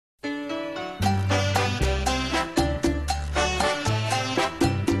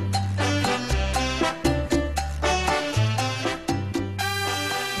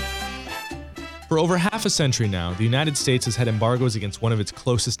For over half a century now, the United States has had embargoes against one of its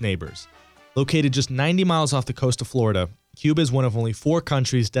closest neighbors. Located just 90 miles off the coast of Florida, Cuba is one of only 4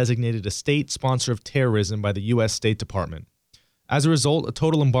 countries designated a state sponsor of terrorism by the U.S. State Department. As a result, a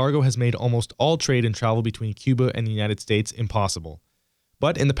total embargo has made almost all trade and travel between Cuba and the United States impossible.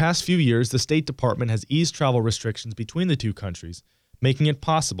 But in the past few years, the State Department has eased travel restrictions between the two countries, making it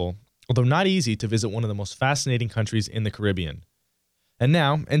possible, although not easy, to visit one of the most fascinating countries in the Caribbean. And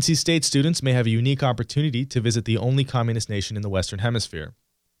now, NC State students may have a unique opportunity to visit the only communist nation in the Western Hemisphere.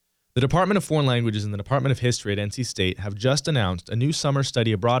 The Department of Foreign Languages and the Department of History at NC State have just announced a new summer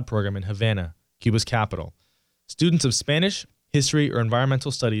study abroad program in Havana, Cuba's capital. Students of Spanish, history, or environmental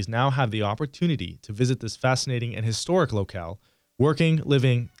studies now have the opportunity to visit this fascinating and historic locale, working,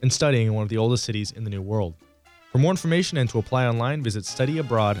 living, and studying in one of the oldest cities in the New World. For more information and to apply online, visit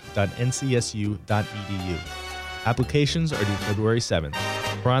studyabroad.ncsu.edu. Applications are due February 7th.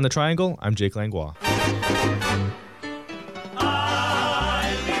 For On the Triangle, I'm Jake Langlois.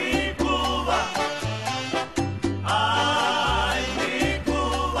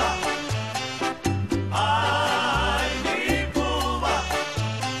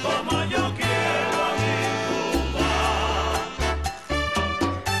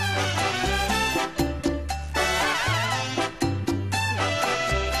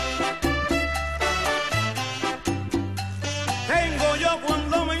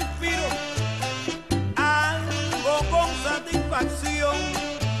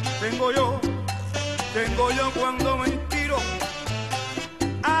 Tengo yo cuando me inspiro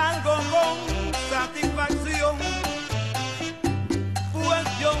algo con satisfacción, pues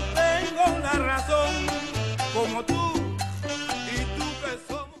yo tengo la razón como tú y tú que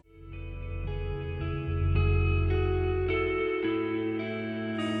somos.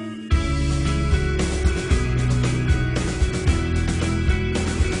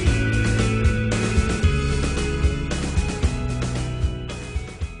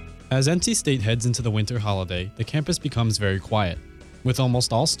 As NC State heads into the winter holiday, the campus becomes very quiet. With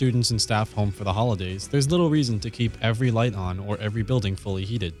almost all students and staff home for the holidays, there's little reason to keep every light on or every building fully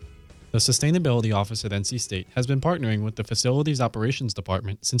heated. The Sustainability Office at NC State has been partnering with the Facilities Operations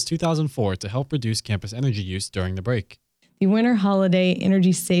Department since 2004 to help reduce campus energy use during the break. The Winter Holiday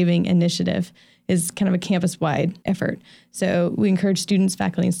Energy Saving Initiative is kind of a campus-wide effort. So we encourage students,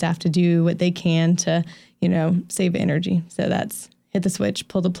 faculty, and staff to do what they can to, save energy. So that's hit the switch,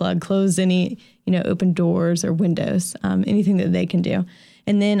 pull the plug, close any, open doors or windows, anything that they can do.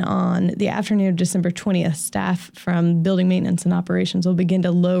 And then on the afternoon of December 20th, staff from building maintenance and operations will begin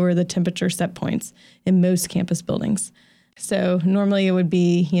to lower the temperature set points in most campus buildings. So normally it would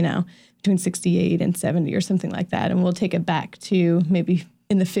be, between 68 and 70 or something like that. And we'll take it back to maybe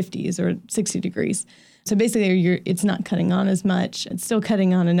in the 50s or 60 degrees. So basically it's not cutting on as much. It's still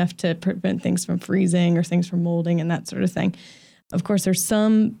cutting on enough to prevent things from freezing or things from molding and that sort of thing. Of course, there's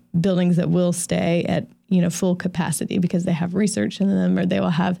some buildings that will stay at, full capacity because they have research in them or they will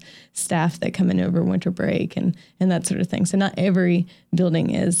have staff that come in over winter break and that sort of thing. So not every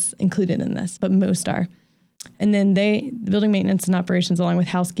building is included in this, but most are. And then the building maintenance and operations, along with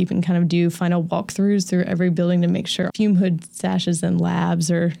housekeeping, kind of do final walkthroughs through every building to make sure fume hood sashes and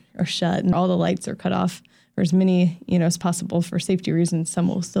labs are shut and all the lights are cut off, or as many, as possible for safety reasons. Some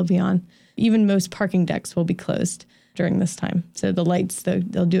will still be on. Even most parking decks will be closed during this time. So the lights,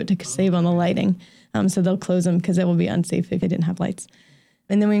 they'll do it to save on the lighting. So they'll close them because it will be unsafe if they didn't have lights.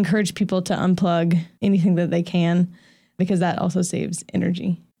 And then we encourage people to unplug anything that they can because that also saves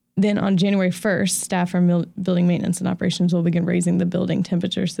energy. Then on January 1st, staff from building maintenance and operations will begin raising the building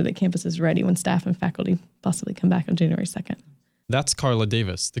temperature so that campus is ready when staff and faculty possibly come back on January 2nd. That's Carla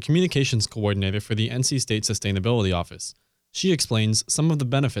Davis, the communications coordinator for the NC State Sustainability Office. She explains some of the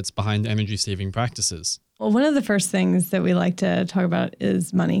benefits behind energy-saving practices. Well, one of the first things that we like to talk about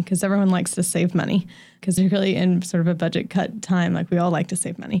is money, because everyone likes to save money, because they're really in sort of a budget cut time, like we all like to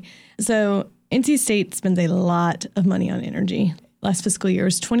save money. So NC State spends a lot of money on energy. Last fiscal year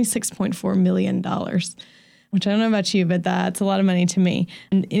was $26.4 million, which I don't know about you, but that's a lot of money to me.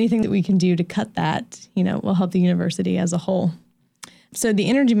 And anything that we can do to cut that, will help the university as a whole. So the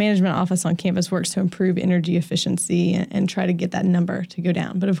Energy Management Office on campus works to improve energy efficiency and try to get that number to go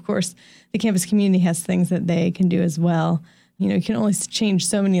down. But of course, the campus community has things that they can do as well. You can only change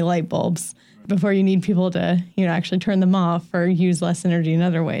so many light bulbs before you need people to, actually turn them off or use less energy in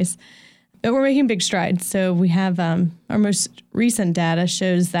other ways. But we're making big strides. So we have our most recent data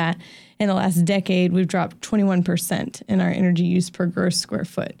shows that in the last decade, we've dropped 21% in our energy use per gross square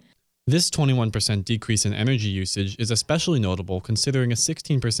foot. This 21% decrease in energy usage is especially notable considering a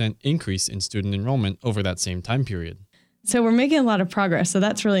 16% increase in student enrollment over that same time period. So we're making a lot of progress, so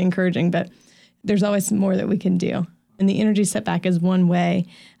that's really encouraging. But there's always more that we can do. And the energy setback is one way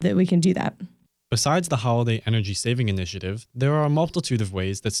that we can do that. Besides the Holiday Energy Saving Initiative, there are a multitude of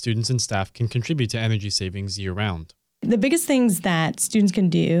ways that students and staff can contribute to energy savings year-round. The biggest things that students can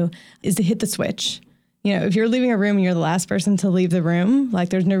do is to hit the switch. You know, if you're leaving a room and you're the last person to leave the room, like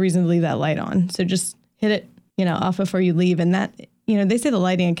there's no reason to leave that light on. So just hit it, off before you leave. And that, they say the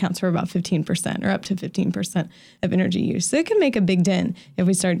lighting accounts for about 15% or up to 15% of energy use. So it can make a big dent if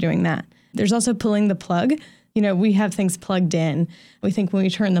we start doing that. There's also pulling the plug. We have things plugged in. We think when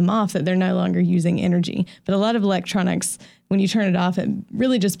we turn them off that they're no longer using energy. But a lot of electronics, when you turn it off, it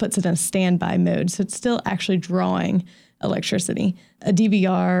really just puts it in a standby mode. So it's still actually drawing electricity. A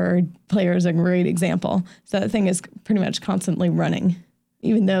DVR player is a great example. So that thing is pretty much constantly running,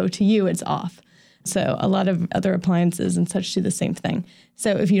 even though to you it's off. So a lot of other appliances and such do the same thing.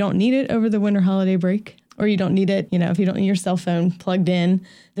 So if you don't need it over the winter holiday break, or you don't need it, if you don't need your cell phone plugged in,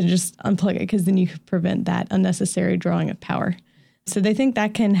 then just unplug it, because then you could prevent that unnecessary drawing of power. So they think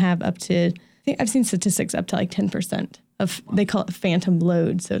that can have up to, I've seen statistics up to like 10% of, they call it phantom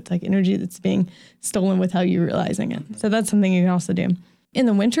load. So it's like energy that's being stolen without you realizing it. So that's something you can also do. In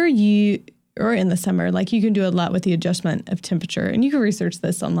the winter, or in the summer, like you can do a lot with the adjustment of temperature. And you can research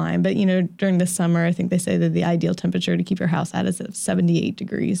this online, but during the summer, I think they say that the ideal temperature to keep your house at is 78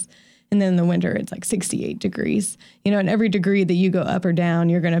 degrees. And then in the winter, it's like 68 degrees. And every degree that you go up or down,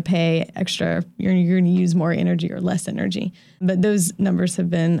 you're going to pay extra. You're going to use more energy or less energy. But those numbers have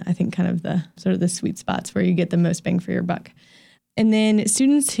been, I think, kind of the sort of the sweet spots where you get the most bang for your buck. And then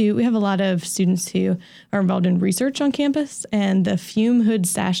we have a lot of students who are involved in research on campus, and the fume hood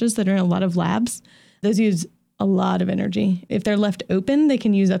stashes that are in a lot of labs, those use a lot of energy. If they're left open, they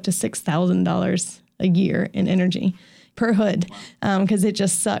can use up to $6,000 a year in energy per hood, because it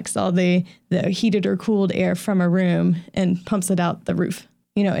just sucks all the heated or cooled air from a room and pumps it out the roof.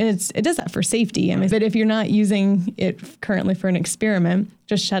 And it does that for safety. But if you're not using it currently for an experiment,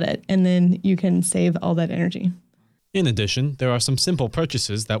 just shut it, and then you can save all that energy. In addition, there are some simple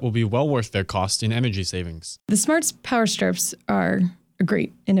purchases that will be well worth their cost in energy savings. The Smarts Power Strips are a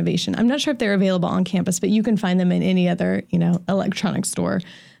great innovation. I'm not sure if they're available on campus, but you can find them in any other, electronics store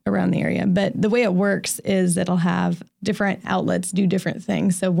around the area. But the way it works is it'll have different outlets do different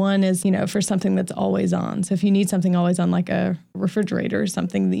things. So one is, for something that's always on. So if you need something always on, like a refrigerator or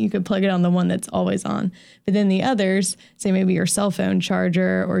something, that you could plug it on the one that's always on. But then the others, say maybe your cell phone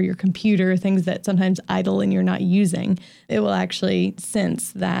charger or your computer, things that sometimes idle and you're not using, it will actually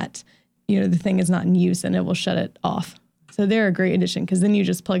sense that, the thing is not in use, and it will shut it off. So they're a great addition, because then you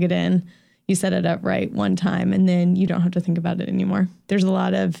just plug it in, you set it up right one time, and then you don't have to think about it anymore. There's a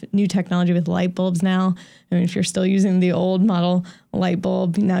lot of new technology with light bulbs now. If you're still using the old model light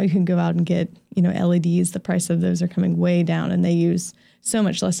bulb, now you can go out and get, LEDs. The price of those are coming way down, and they use so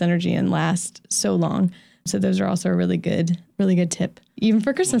much less energy and last so long. So those are also a really good tip, even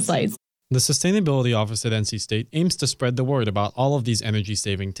for Christmas lights. The Sustainability Office at NC State aims to spread the word about all of these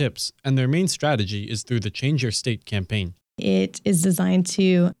energy-saving tips, and their main strategy is through the Change Your State campaign. It is designed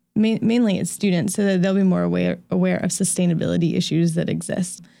to mainly it's students, so that they'll be more aware of sustainability issues that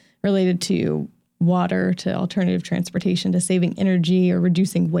exist related to water, to alternative transportation, to saving energy or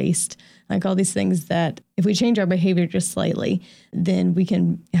reducing waste, like all these things that if we change our behavior just slightly, then we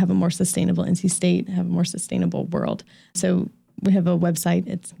can have a more sustainable NC State, have a more sustainable world. So we have a website.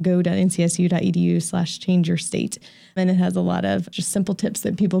 It's go.ncsu.edu/change-your-state. And it has a lot of just simple tips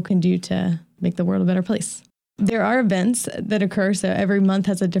that people can do to make the world a better place. There are events that occur. So every month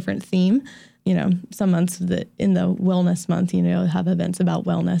has a different theme. Some months that in the wellness month, you'll have events about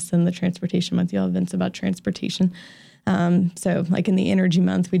wellness, and the transportation month, you'll have events about transportation. So like in the energy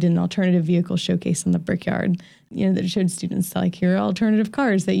month, we did an alternative vehicle showcase on the Brickyard, that showed students like, here are alternative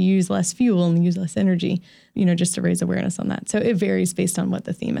cars that use less fuel and use less energy, just to raise awareness on that. So it varies based on what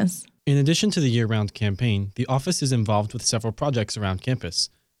the theme is. In addition to the year-round campaign, the office is involved with several projects around campus.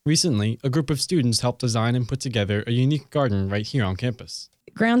 Recently, a group of students helped design and put together a unique garden right here on campus.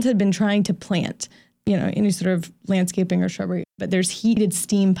 Grounds had been trying to plant, any sort of landscaping or shrubbery, but there's heated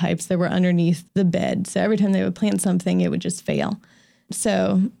steam pipes that were underneath the bed. So every time they would plant something, it would just fail.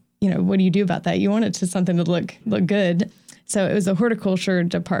 So, what do you do about that? You want it to something to look good. So it was a horticulture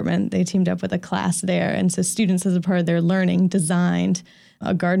department. They teamed up with a class there. And so students, as a part of their learning, designed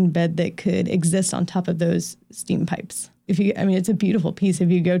a garden bed that could exist on top of those steam pipes. It's a beautiful piece if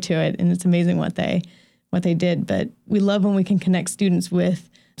you go to it, and it's amazing what they did. But we love when we can connect students with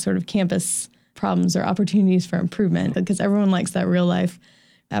sort of campus problems or opportunities for improvement, because everyone likes that real life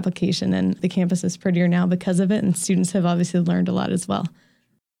application, and the campus is prettier now because of it. And students have obviously learned a lot as well.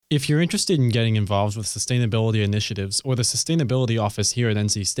 If you're interested in getting involved with sustainability initiatives or the Sustainability Office here at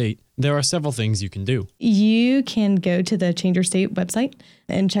NC State, there are several things you can do. You can go to the Change Your State website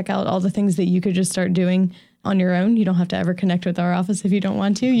and check out all the things that you could just start doing on your own. You don't have to ever connect with our office if you don't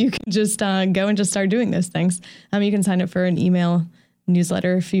want to. You can just go and just start doing those things. You can sign up for an email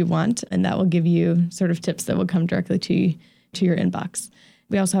newsletter if you want, and that will give you sort of tips that will come directly to your inbox.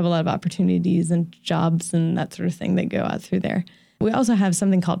 We also have a lot of opportunities and jobs and that sort of thing that go out through there. We also have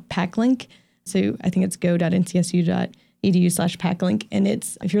something called PackLink. So I think it's go.ncsu.edu/PackLink. And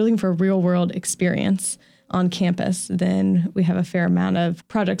it's, if you're looking for a real world experience on campus, then we have a fair amount of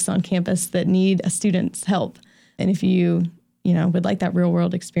projects on campus that need a student's help. And if you would like that real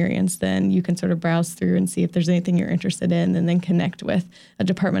world experience, then you can sort of browse through and see if there's anything you're interested in and then connect with a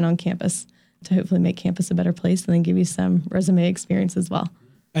department on campus to hopefully make campus a better place and then give you some resume experience as well.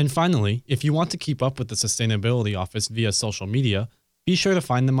 And finally, if you want to keep up with the Sustainability Office via social media, be sure to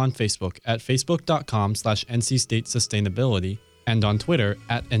find them on Facebook at facebook.com/NC State Sustainability and on Twitter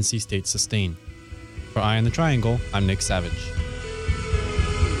at NC State Sustain. For Eye on the Triangle, I'm Nick Savage.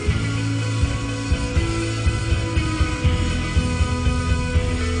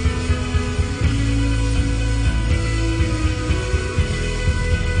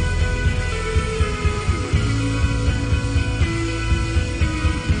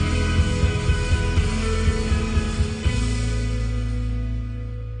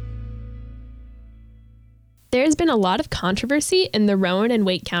 There's been a lot of controversy in the Rowan and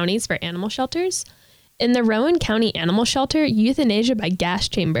Wake counties for animal shelters. In the Rowan County Animal Shelter, euthanasia by gas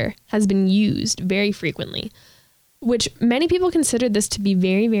chamber has been used very frequently, which many people consider this to be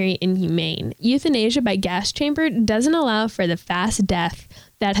very, very inhumane. Euthanasia by gas chamber doesn't allow for the fast death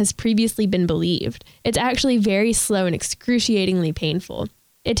that has previously been believed. It's actually very slow and excruciatingly painful.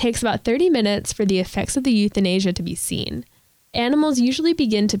 It takes about 30 minutes for the effects of the euthanasia to be seen. Animals usually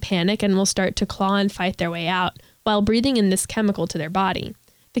begin to panic and will start to claw and fight their way out while breathing in this chemical to their body.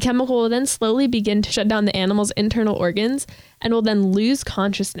 The chemical will then slowly begin to shut down the animal's internal organs and will then lose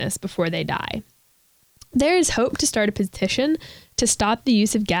consciousness before they die. There is hope to start a petition to stop the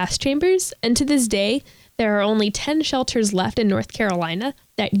use of gas chambers, and to this day, there are only 10 shelters left in North Carolina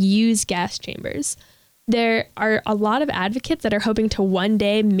that use gas chambers. There are a lot of advocates that are hoping to one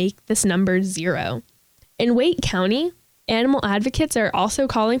day make this number 0. In Wake County, animal advocates are also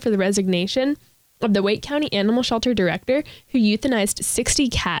calling for the resignation of the Wake County Animal Shelter director who euthanized 60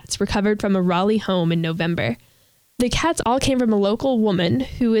 cats recovered from a Raleigh home in November. The cats all came from a local woman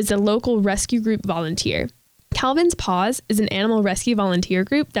who is a local rescue group volunteer. Calvin's Paws is an animal rescue volunteer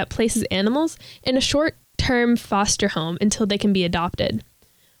group that places animals in a short-term foster home until they can be adopted.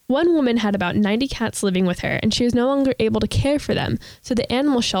 One woman had about 90 cats living with her, and she was no longer able to care for them, so the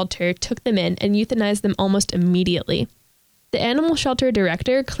animal shelter took them in and euthanized them almost immediately. The animal shelter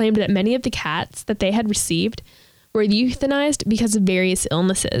director claimed that many of the cats that they had received were euthanized because of various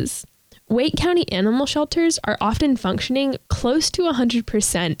illnesses. Wake County animal shelters are often functioning close to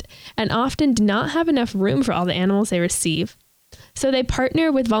 100% and often do not have enough room for all the animals they receive. So they partner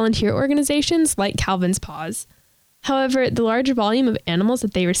with volunteer organizations like Calvin's Paws. However, the larger volume of animals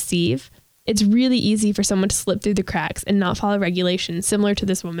that they receive, it's really easy for someone to slip through the cracks and not follow regulations, similar to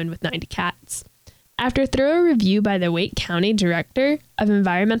this woman with 90 cats. After thorough review by the Wake County Director of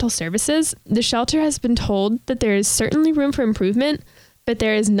Environmental Services, the shelter has been told that there is certainly room for improvement, but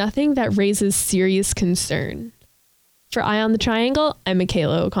there is nothing that raises serious concern. For Eye on the Triangle, I'm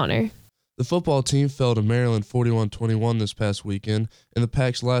Michaela O'Connor. The football team fell to Maryland 41-21 this past weekend in the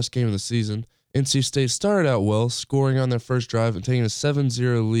Pac's last game of the season. NC State started out well, scoring on their first drive and taking a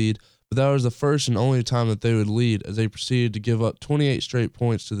 7-0 lead, but that was the first and only time that they would lead as they proceeded to give up 28 straight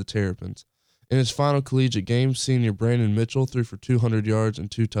points to the Terrapins. In his final collegiate game, senior Brandon Mitchell threw for 200 yards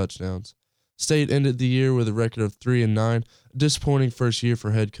and 2 touchdowns. State ended the year with a record of 3-9, a disappointing first year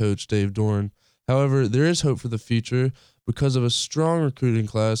for head coach Dave Doran. However, there is hope for the future because of a strong recruiting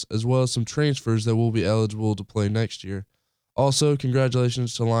class as well as some transfers that will be eligible to play next year. Also,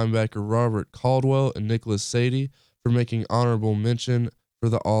 congratulations to linebacker Robert Caldwell and Nicholas Sadie for making honorable mention for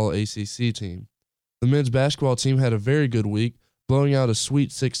the All-ACC team. The men's basketball team had a very good week, blowing out a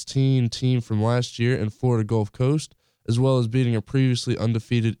Sweet 16 team from last year in Florida Gulf Coast, as well as beating a previously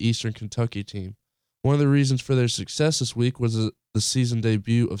undefeated Eastern Kentucky team. One of the reasons for their success this week was the season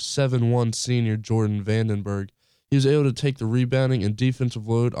debut of 7-1 senior Jordan Vandenberg. He was able to take the rebounding and defensive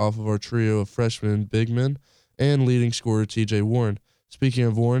load off of our trio of freshmen big men and leading scorer TJ Warren. Speaking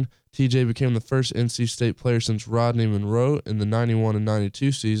of Warren, TJ became the first NC State player since Rodney Monroe in the 91 and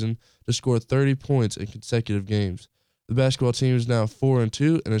 92 season to score 30 points in consecutive games. The basketball team is now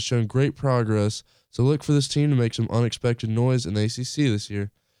 4-2 and has shown great progress, so look for this team to make some unexpected noise in the ACC this year.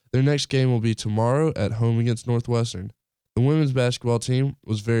 Their next game will be tomorrow at home against Northwestern. The women's basketball team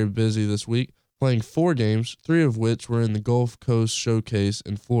was very busy this week, playing 4 games, 3 of which were in the Gulf Coast Showcase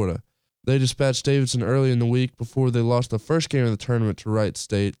in Florida. They dispatched Davidson early in the week before they lost the first game of the tournament to Wright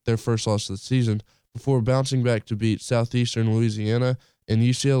State, their first loss of the season, before bouncing back to beat Southeastern Louisiana and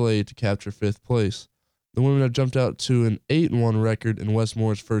UCLA to capture 5th place. The women have jumped out to an 8-1 record in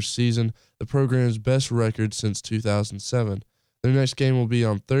Westmore's first season, the program's best record since 2007. Their next game will be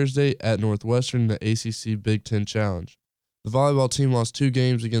on Thursday at Northwestern in the ACC Big Ten Challenge. The volleyball team lost 2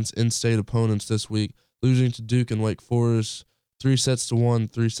 games against in-state opponents this week, losing to Duke and Wake Forest 3-1,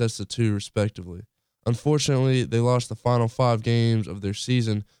 3-2, respectively. Unfortunately, they lost the final 5 games of their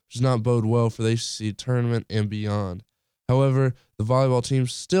season, which does not bode well for the ACC tournament and beyond. However, the volleyball team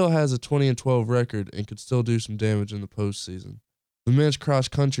still has a 20-12 record and could still do some damage in the postseason. The men's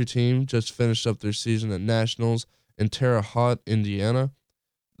cross-country team just finished up their season at Nationals in Terre Haute, Indiana.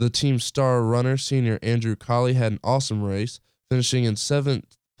 The team's star runner, senior Andrew Colley, had an awesome race, finishing in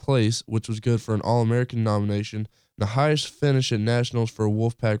 7th place, which was good for an All-American nomination, and the highest finish at Nationals for a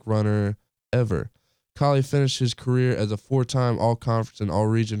Wolfpack runner ever. Colley finished his career as a 4-time All-Conference and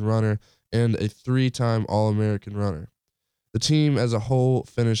All-Region runner and a 3-time All-American runner. The team as a whole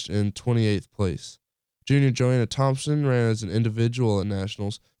finished in 28th place. Junior Joanna Thompson ran as an individual at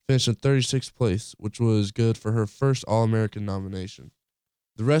Nationals, finished in 36th place, which was good for her first All-American nomination.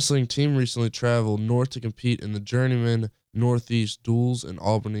 The wrestling team recently traveled north to compete in the Journeyman Northeast Duels in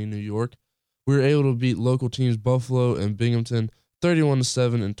Albany, New York. We were able to beat local teams Buffalo and Binghamton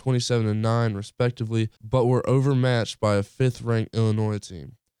 31-7 and 27-9 respectively, but were overmatched by a 5th-ranked Illinois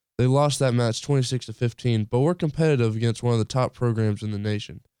team. They lost that match 26-15, but were competitive against one of the top programs in the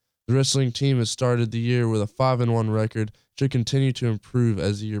nation. The wrestling team has started the year with a 5-1 record, should continue to improve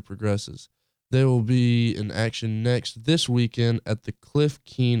as the year progresses. They will be in action next this weekend at the Cliff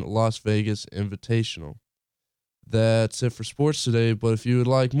Keen Las Vegas Invitational. That's it for sports today, but if you would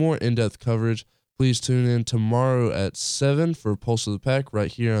like more in-depth coverage, please tune in tomorrow at 7 for Pulse of the Pack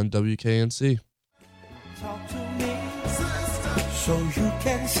right here on WKNC. Talk to me, so you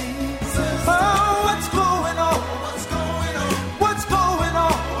can see what's going on, what's going on, what's going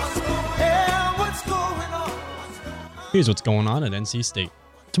on, yeah, what's going on. Here's what's going on at NC State.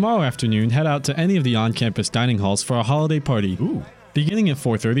 Tomorrow afternoon, head out to any of the on-campus dining halls for a holiday party. Ooh, Beginning at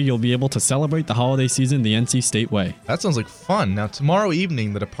 4:30, you'll be able to celebrate the holiday season the NC State way. that sounds like fun. Now, tomorrow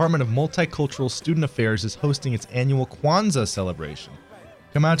evening, the Department of Multicultural Student Affairs is hosting its annual Kwanzaa celebration.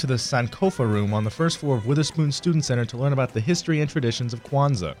 Come out to the Sankofa room on the first floor of Witherspoon Student Center to learn about the history and traditions of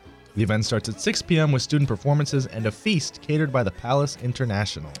Kwanzaa. The event starts at 6 p.m. with student performances and a feast catered by the Palace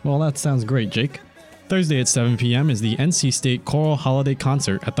International. Well, that sounds great, Jake. Thursday at 7 p.m. is the NC State Choral Holiday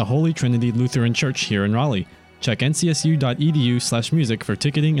Concert at the Holy Trinity Lutheran Church here in Raleigh. Check ncsu.edu/music for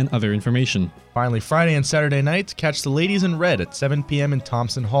ticketing and other information. Finally, Friday and Saturday nights, catch the Ladies in Red at 7 p.m. in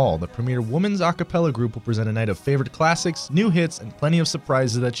Thompson Hall. The premier women's a cappella group will present a night of favorite classics, new hits, and plenty of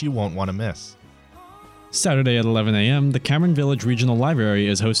surprises that you won't want to miss. Saturday at 11 a.m., the Cameron Village Regional Library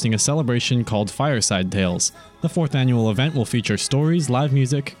is hosting a celebration called Fireside Tales. The 4th annual event will feature stories, live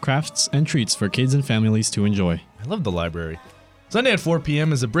music, crafts, and treats for kids and families to enjoy. I love the library. Sunday at 4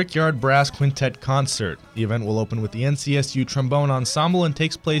 p.m. is the Brickyard Brass Quintet Concert. The event will open with the NCSU Trombone Ensemble and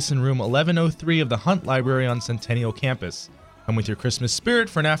takes place in room 1103 of the Hunt Library on Centennial Campus. Come with your Christmas spirit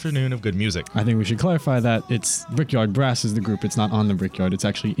for an afternoon of good music. I think we should clarify that it's Brickyard Brass is the group. It's not on the Brickyard. It's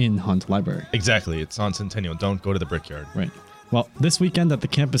actually in Hunt Library. Exactly. It's on Centennial. Don't go to the Brickyard. Right. Well, this weekend at the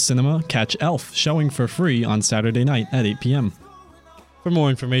campus cinema, catch Elf showing for free on Saturday night at 8 p.m. For more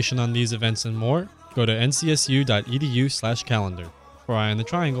information on these events and more, go to ncsu.edu/calendar. For Eye on the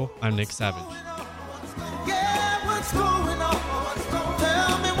Triangle, I'm Nick Savage.